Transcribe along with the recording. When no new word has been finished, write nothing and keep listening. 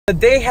The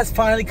day has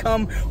finally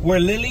come where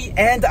Lily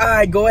and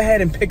I go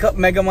ahead and pick up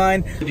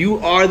Megamind. You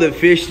are the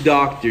fish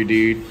doctor,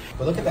 dude.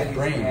 But look at that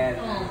brain.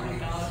 Oh my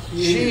gosh.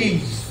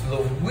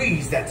 Jeez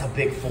Louise, that's a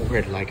big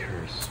forehead like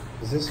hers.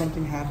 Is there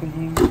something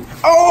happening?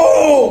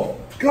 Oh,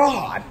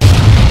 God.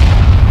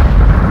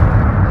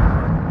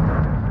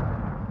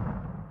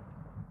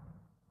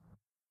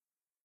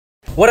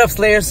 What up,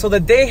 Slayers? So the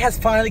day has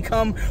finally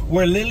come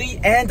where Lily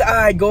and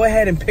I go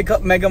ahead and pick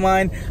up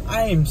Megamind.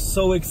 I am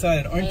so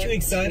excited. Aren't you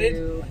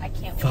excited? I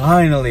can't wait.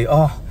 Finally.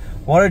 Oh,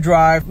 what a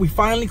drive. We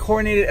finally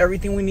coordinated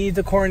everything we needed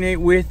to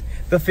coordinate with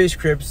the fish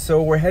cribs.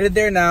 So we're headed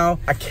there now.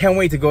 I can't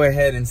wait to go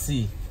ahead and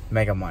see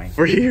Megamind.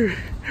 We're here.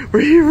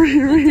 We're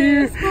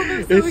here.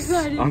 I'm so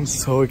excited. I'm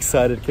so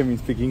excited. Can we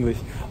speak English?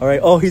 All right.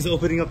 Oh, he's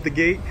opening up the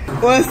gate.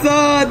 What's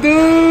up,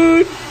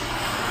 dude?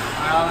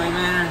 Howdy,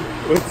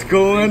 man. What's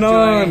going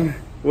on?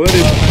 What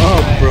is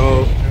up,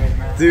 bro?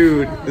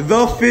 Dude,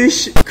 the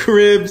fish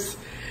cribs.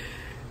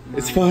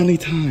 It's finally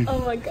time. Oh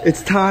my God.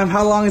 It's time.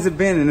 How long has it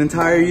been? An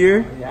entire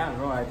year? Yeah,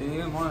 bro. I think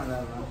even more than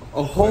that,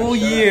 bro. A whole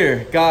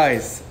year.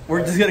 Guys,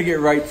 we're just gonna get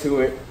right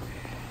to it.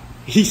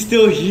 He's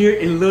still here,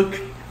 and look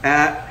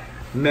at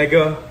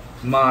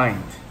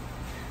Megamind.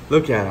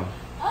 Look at him.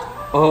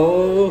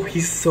 Oh,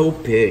 he's so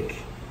big.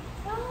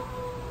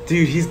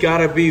 Dude, he's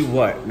gotta be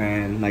what,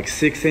 man? Like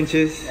 6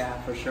 inches?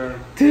 Yeah, for sure.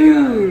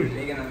 Dude.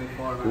 Bigger than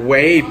before, man.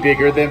 Way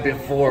bigger than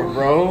before,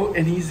 bro.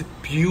 And he's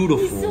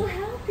beautiful. He's so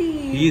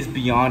healthy. He is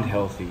beyond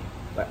healthy.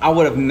 Like, I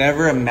would have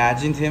never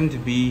imagined him to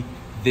be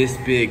this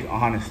big,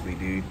 honestly,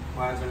 dude.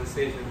 Why is on the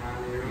station,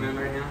 man? Do you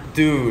remember him?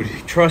 Dude,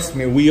 trust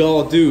me, we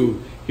all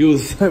do. He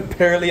was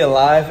barely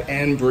alive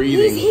and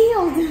breathing. He's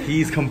healed.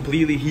 He's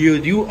completely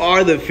healed. You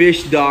are the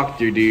fish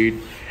doctor,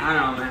 dude. I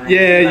don't know, man.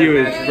 Yeah, you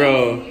is,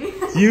 bro.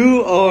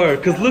 You are.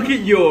 Because look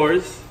at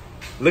yours.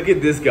 Look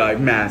at this guy,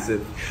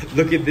 massive.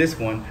 Look at this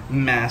one,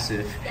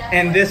 massive.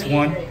 And this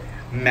one,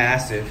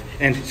 massive.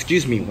 And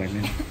excuse me,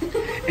 women.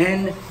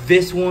 And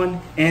this one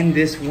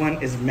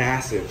is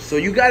massive. So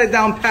you got it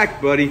down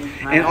packed, buddy.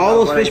 And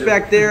all those fish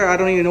back there, I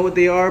don't even know what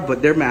they are,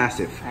 but they're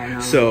massive. I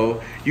know.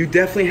 So you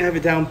definitely have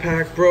it down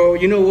packed, bro.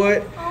 You know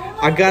what?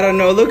 I gotta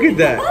know. Look at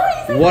that.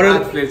 What are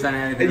backflips and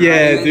everything?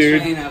 Yeah,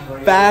 dude.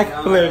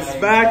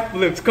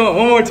 Backflips. Come on,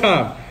 one more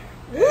time.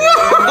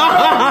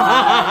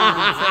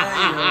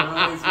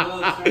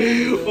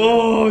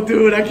 Oh,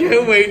 dude, I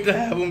can't wait to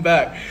have him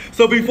back.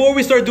 So before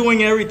we start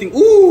doing everything,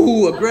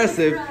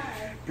 aggressive,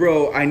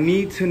 bro, I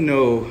need to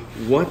know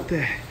what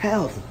the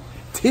hell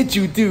did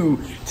you do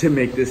to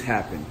make this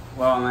happen?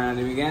 Well, man,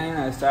 at the beginning,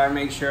 I started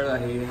make sure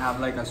that he have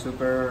like a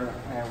super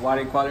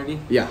water quality.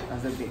 Yeah.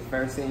 That's the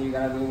first thing you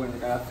gotta do when you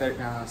got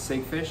a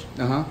sick fish.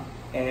 Uh-huh.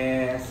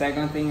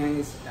 Second thing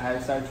is I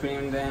start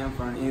treating them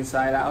from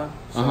inside out.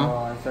 So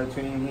I start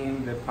treating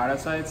him the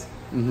parasites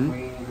with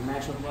the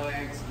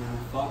metroplex and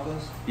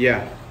focus.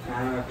 Yeah.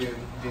 I don't know if you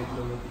did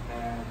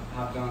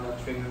have done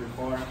that treatment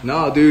before.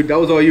 No, dude, that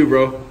was all you,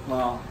 bro.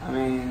 Well, I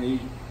mean,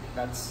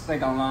 that's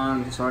like a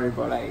long story,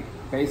 but like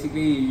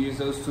basically you use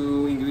those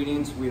two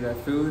ingredients with a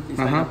food. It's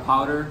like a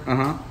powder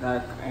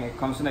that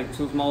comes in like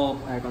 2 small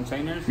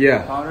containers.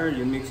 Yeah. Powder.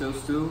 You mix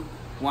those two.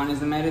 One is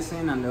the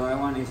medicine, and the other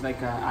one is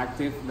like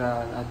active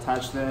that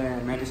attach the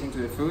medicine to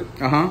the food.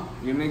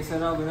 You mix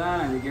it up with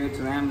that, and you give it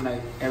to them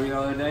like every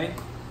other day,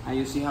 and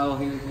you see how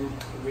he will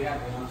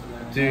react to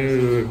that.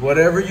 Dude,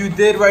 whatever you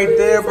did right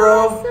there,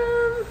 bro,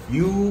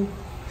 you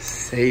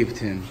saved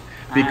him.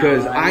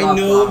 Because I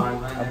know,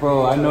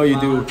 bro, I know you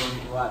do.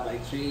 What,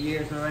 like 3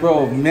 years already?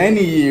 Bro,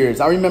 many years.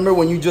 I remember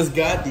when you just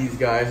got these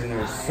guys and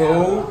they're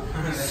so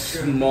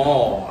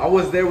small. I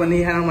was there when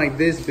they had them like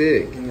this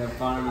big.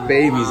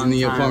 Babies in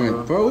the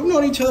apartment. Bro, we've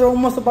known each other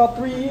almost about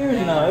 3 years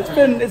now.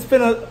 It's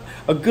been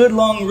a good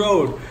long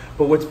road.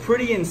 But what's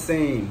pretty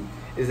insane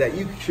is that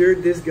you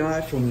cured this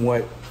guy from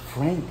what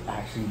Frank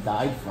actually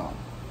died from.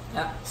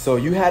 Yeah. So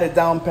you had it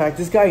down packed.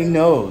 This guy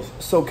knows.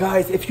 So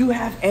guys, if you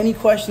have any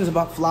questions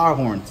about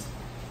Flowerhorns,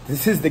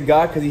 this is the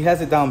guy because he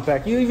has it down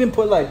packed. You even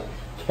put like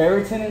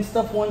keratin and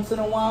stuff once in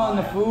a while in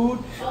the food.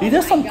 He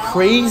does some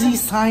crazy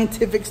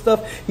scientific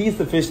stuff. He's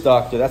the fish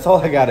doctor. That's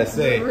all I gotta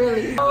say.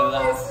 Really?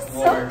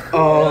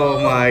 Oh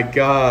my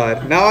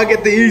God. Now I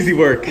get the easy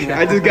work.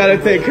 I just gotta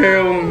take care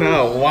of him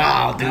now.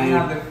 Wow, dude.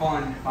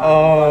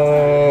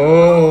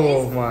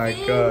 Oh my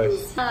gosh.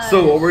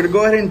 So what we're gonna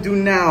go ahead and do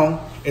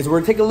now is we're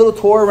gonna take a little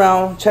tour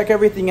around, check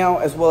everything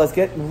out, as well as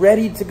get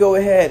ready to go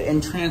ahead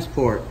and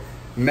transport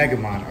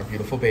Megamind, our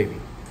beautiful baby.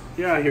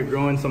 You're out here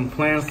growing some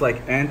plants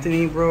like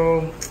Anthony,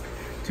 bro.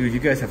 Dude, you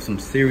guys have some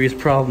serious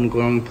problem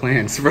growing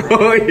plants,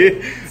 bro.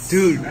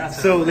 Dude,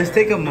 so let's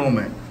take a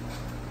moment.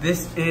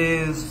 This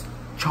is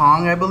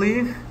Chong, I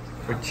believe,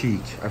 or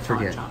Cheech, I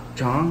forget.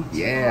 Chong?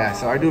 Yeah,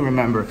 so I do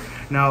remember.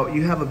 Now,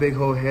 you have a big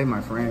whole head,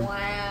 my friend.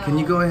 Wow. Can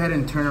you go ahead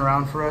and turn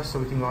around for us so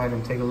we can go ahead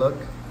and take a look?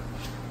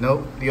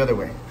 Nope, the other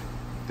way.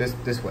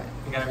 This way.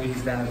 You gotta be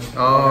his dad.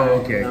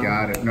 Oh, okay,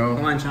 got it. No.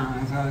 Come on, Chong,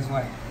 let's go this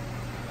way.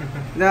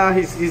 No,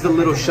 he's a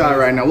little shy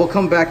right now. We'll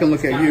come back and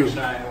look at you.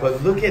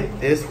 But look at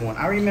this one.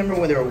 I remember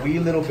when they were wee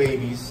little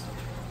babies.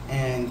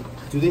 And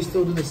do they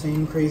still do the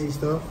same crazy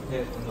stuff?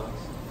 Yeah,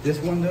 This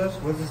one does?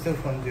 What does this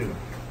one do?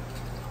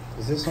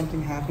 Is there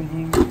something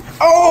happening here?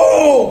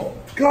 Oh,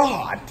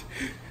 God!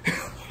 You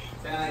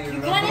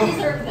kind of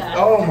deserve that.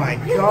 Oh, my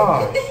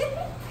God.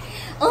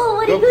 Oh,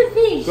 what a good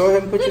fish. Go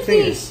ahead and put your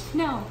fingers. Fish.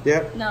 No.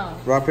 Yep. No.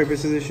 Rock, paper,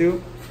 scissors,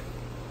 shoot.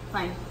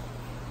 Fine.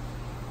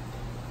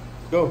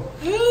 Go.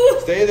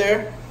 Stay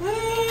there.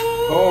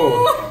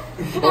 Oh.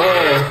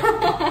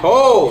 Oh.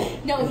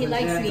 Hold. No, he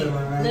likes me.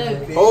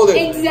 Look. Hold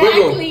it.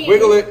 Exactly.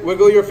 Wiggle it.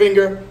 Wiggle your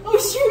finger. Oh,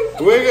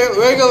 shoot.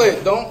 Wiggle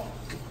it.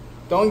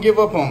 Don't give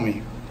up on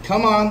me.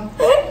 Come on.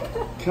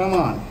 Come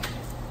on.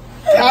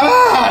 Come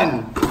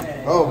on.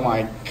 Oh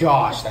my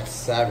gosh, that's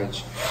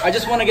savage. I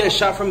just want to get a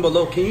shot from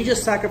below. Can you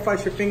just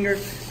sacrifice your finger?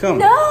 Come.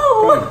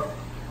 No.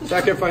 Come.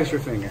 Sacrifice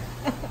your finger.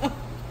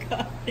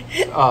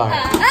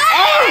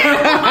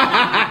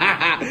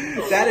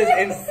 That is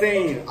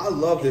insane. I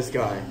love this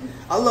guy.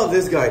 I love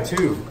this guy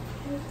too.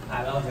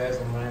 I love this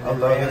one. I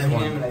love this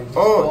one. Like,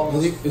 Oh,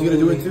 is he gonna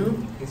do it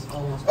too? It's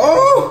almost.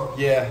 Oh,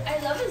 yeah.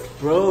 I love his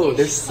Bro,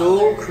 they're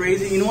so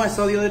crazy. You know what I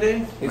saw the other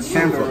day? It's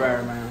Sample. super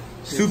rare, man.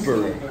 Super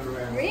rare.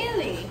 rare.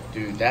 Really?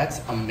 Dude,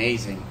 that's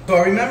amazing. So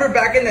I remember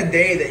back in the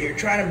day that you're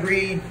trying to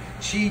breed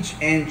Cheech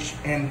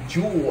and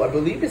Jewel. I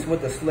believe it's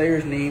what the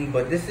Slayer's name,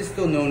 but this is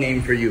still no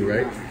name for you,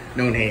 right?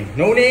 No name.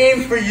 No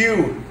name for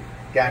you.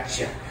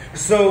 Gotcha.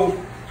 So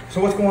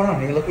what's going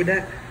on? Any luck with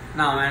that?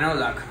 No, man, no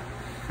luck.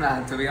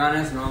 To be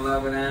honest, no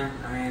luck with them.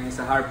 I mean, it's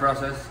a hard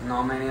process.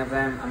 Not many of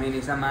them. I mean,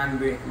 it's a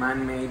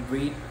man-made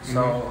breed,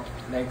 so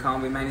they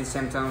come with many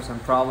symptoms and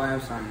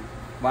problems, and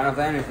one of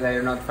them is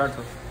they're not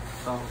fertile.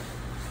 So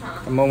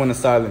A moment of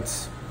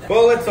silence.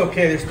 Well, it's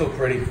okay. They're still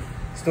pretty.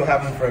 Still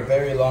have them for a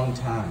very long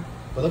time.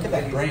 But look at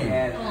that brain.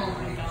 Oh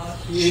my gosh.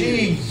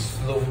 Jeez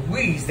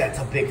Louise, that's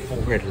a big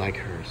forehead like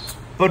hers.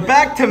 But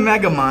back to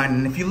Megamind,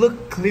 and if you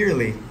look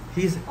clearly,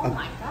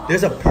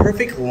 there's a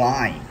perfect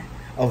line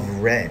of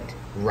red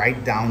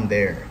right down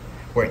there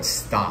where it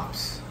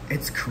stops.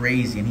 It's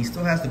crazy, and he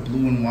still has the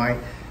blue and white.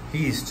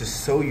 He is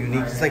just so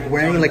unique. It's like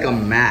wearing like a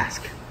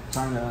mask.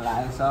 turn the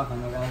lights off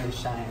and look how it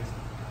shines.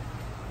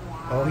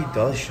 Wow. Oh, he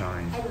does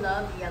shine. I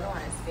love the yellow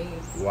on his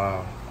face.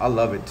 Wow, I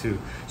love it too.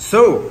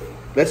 So,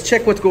 let's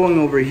check what's going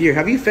over here.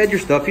 Have you fed your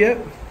stuff yet?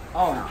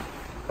 Oh no.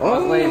 I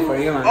was waiting for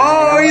you, man.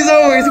 Oh, he's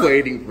always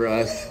waiting for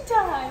us.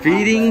 Time.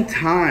 Feeding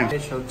time.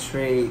 Special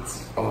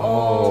treats.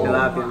 Oh,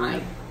 Tilapia,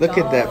 man. look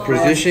at that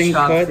precision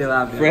cut,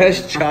 tilapia.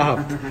 fresh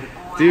chop.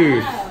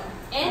 Dude, Wow.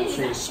 And he's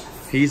a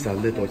chef. he's a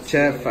little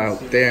chef out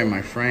there,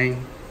 my friend.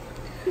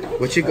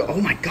 What you go?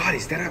 Oh my God,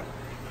 is that a?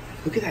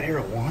 Look at that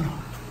arowana.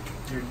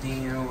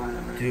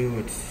 Dude,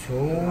 it's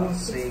so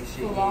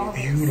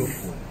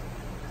beautiful.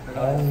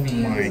 Oh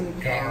my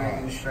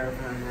gosh.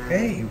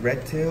 Hey,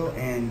 red tail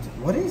and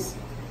what is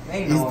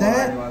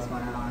that?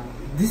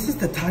 This is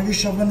the tiger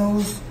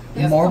shovel-nose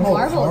marble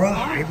Cora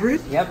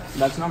hybrid? Yep,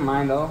 that's not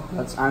mine though.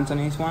 That's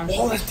Anthony's one.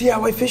 Oh, that's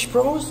DIY Fish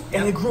Bros,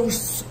 and it grew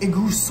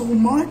so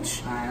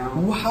much. I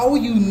know. How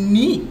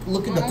unique!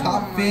 Look at the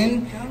top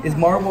fin is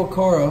marble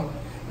Cora,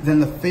 then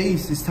the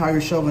face is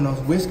tiger shovel-nose,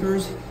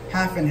 whiskers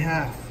half and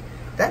half.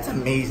 That's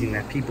amazing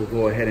that people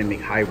go ahead and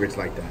make hybrids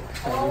like that.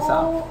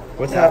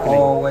 What's happening?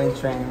 All way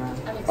train,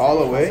 man. All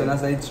the way? As soon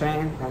as they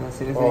train, and as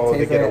soon as Oh, they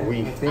they taste get a it,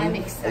 weef. I'm A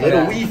excited.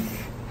 little weef.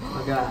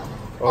 Look at that.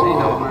 Oh. They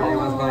know already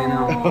what's going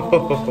on.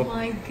 Oh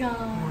my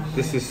god.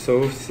 This is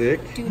so sick.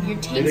 Dude, your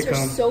tanks are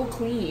come. so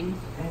clean.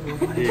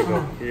 Here you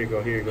go. Here you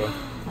go. Here you go.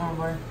 Oh,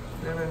 boy.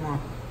 A little bit more.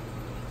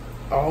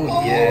 Oh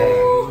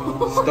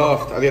yeah.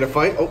 Stuffed. Are they gonna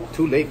fight? Oh,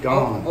 too late.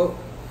 Gone. Oh.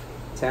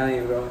 Telling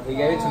you, bro. He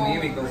gave it to me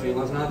because he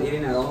was not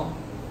eating at all.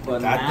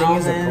 But That now, thing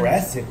is man,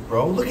 aggressive,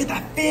 bro. Look at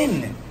that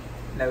fin.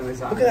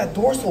 Look at that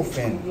dorsal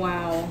fin.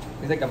 Wow.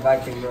 It's like a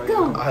Viking, bro.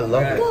 Go. I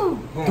love it. Go.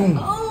 Boom.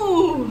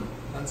 Oh.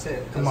 That's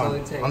it. That's Come all on.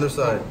 it takes.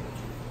 Underside.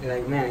 You're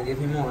like, man, give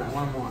me more.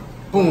 One more.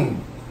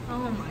 Boom. Oh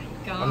my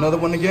god. Another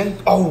one again.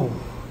 Oh,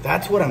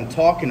 that's what I'm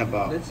talking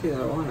about. Let's see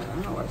that one. I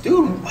don't know what's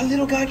Dude, a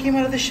little guy came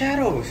out of the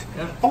shadows.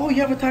 Yeah. Oh,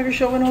 you have a tiger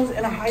shovel-nose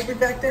and a hybrid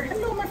back there.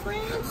 Hello, my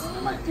friends.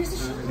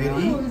 There's a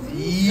Really?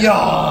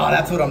 Yeah,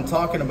 that's what I'm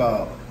talking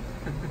about.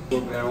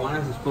 There one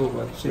is a spook,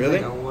 but she's Really?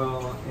 like a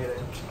well eater.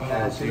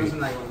 Yeah, she dude. doesn't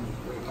like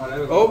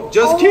whatever. Oh,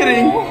 just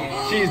kidding.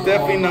 She's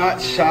definitely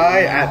not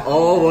shy at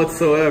all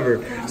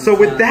whatsoever. So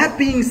with that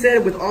being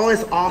said, with all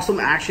this awesome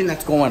action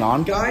that's going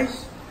on,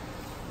 guys,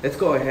 let's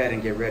go ahead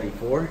and get ready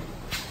for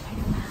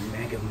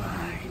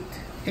Megamind.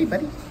 Hey,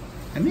 buddy.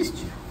 I missed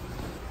you.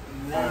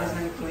 Nice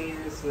and clean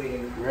and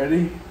sweet.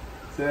 Ready,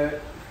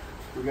 set,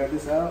 we got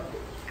this out.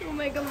 Go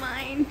Mega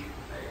Mine.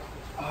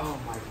 Oh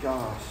my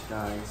gosh,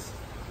 guys.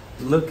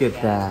 Look at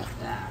that.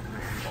 Yeah,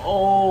 man.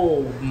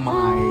 Oh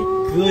my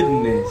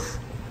goodness.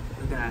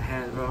 Look at that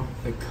head, bro.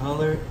 The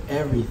color,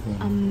 everything.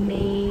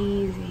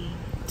 Amazing.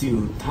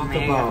 Dude, talk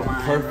Mega about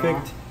mind,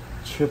 perfect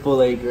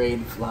AAA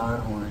grade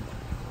Flowerhorn.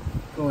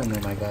 Go in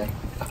there, my guy.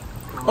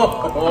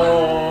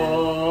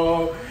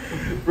 Oh,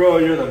 bro,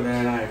 you're the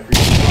man. I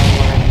appreciate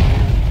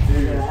it.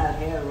 Look at that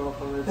head, bro,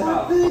 from the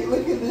top.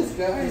 Look at this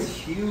guy. He's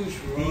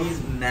huge, bro.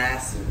 He's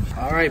massive.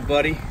 All right,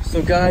 buddy.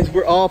 So, guys,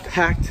 we're all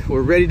packed.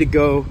 We're ready to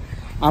go.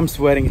 I'm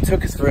sweating. It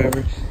took us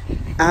forever.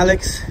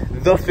 Alex,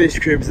 the Fish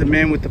Cribs, the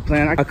man with the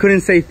plan. I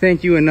couldn't say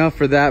thank you enough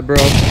for that, bro.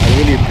 I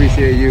really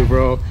appreciate you,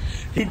 bro.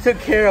 He took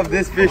care of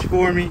this fish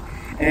for me,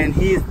 and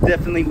he is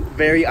definitely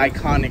very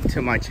iconic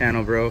to my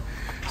channel, bro.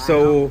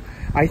 So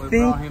I think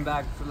brought him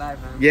back to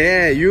life, man.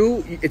 Yeah,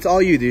 it's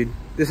all you, dude.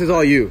 This is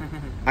all you.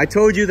 I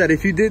told you that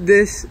if you did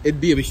this, it'd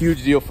be a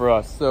huge deal for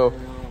us. So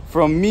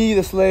from me,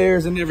 the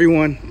Slayers, and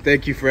everyone,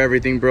 thank you for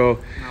everything, bro.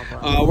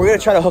 No we're gonna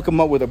try to hook him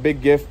up with a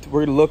big gift.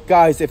 We're gonna look,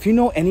 guys, if you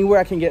know anywhere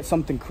I can get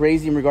something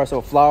crazy in regards to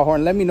a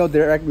Flowerhorn, let me know,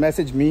 direct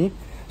message me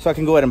so I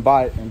can go ahead and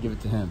buy it and give it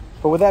to him.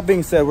 But with that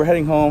being said, we're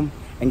heading home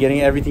and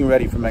getting everything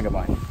ready for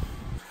Megamind.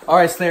 All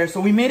right, Slayer,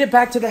 so we made it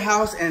back to the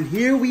house, and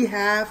here we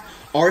have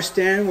our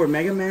stand where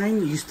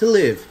Megamind used to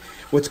live.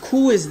 What's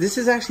cool is this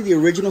is actually the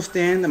original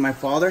stand that my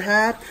father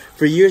had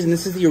for years, and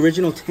this is the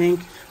original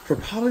tank for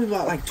probably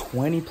about like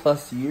 20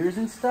 plus years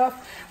and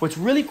stuff. What's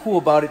really cool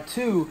about it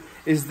too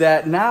is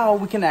that now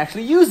we can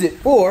actually use it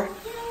for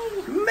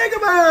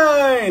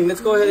Megamind.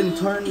 Let's go ahead and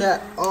turn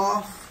that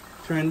off,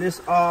 turn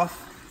this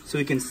off so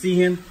we can see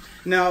him.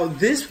 Now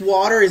this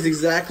water is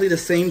exactly the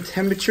same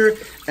temperature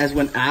as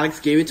when Alex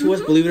gave it to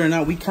us. Believe it or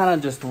not, we kind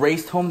of just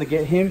raced home to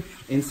get him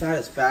inside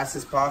as fast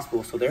as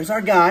possible. So there's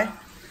our guy.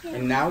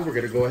 And now we're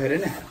gonna go ahead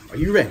and add him. Are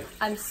you ready?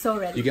 I'm so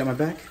ready. You got my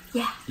back?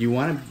 Yeah. You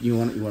wanna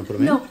put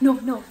him in?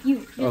 No.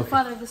 You're the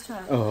father of this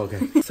child. Oh,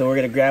 okay. So we're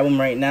gonna grab him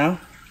right now.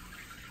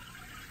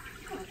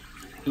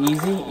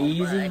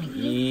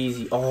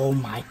 Easy. Oh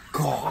my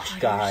gosh,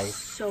 guys.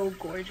 So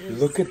gorgeous.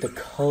 Look at the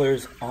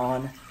colors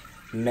on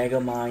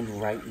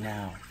Megamind right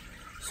now.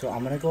 So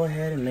I'm gonna go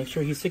ahead and make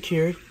sure he's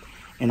secured.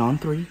 And on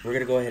 3, we're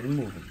gonna go ahead and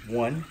move him.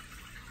 1,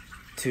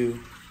 2,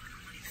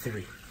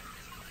 3.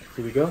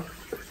 Here we go.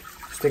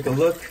 Let's take a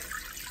look.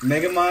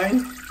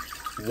 Megamind,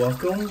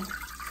 welcome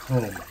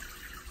home.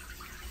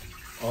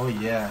 Oh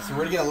yeah, so we're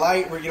gonna get a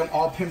light, we're gonna get them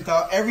all pimped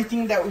out.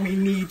 Everything that we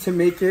need to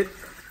make it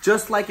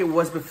just like it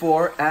was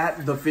before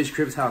at the Fish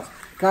Cribs house.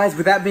 Guys,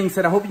 with that being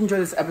said, I hope you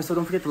enjoyed this episode.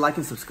 Don't forget to like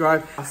and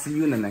subscribe. I'll see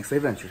you in the next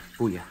adventure.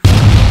 Booyah.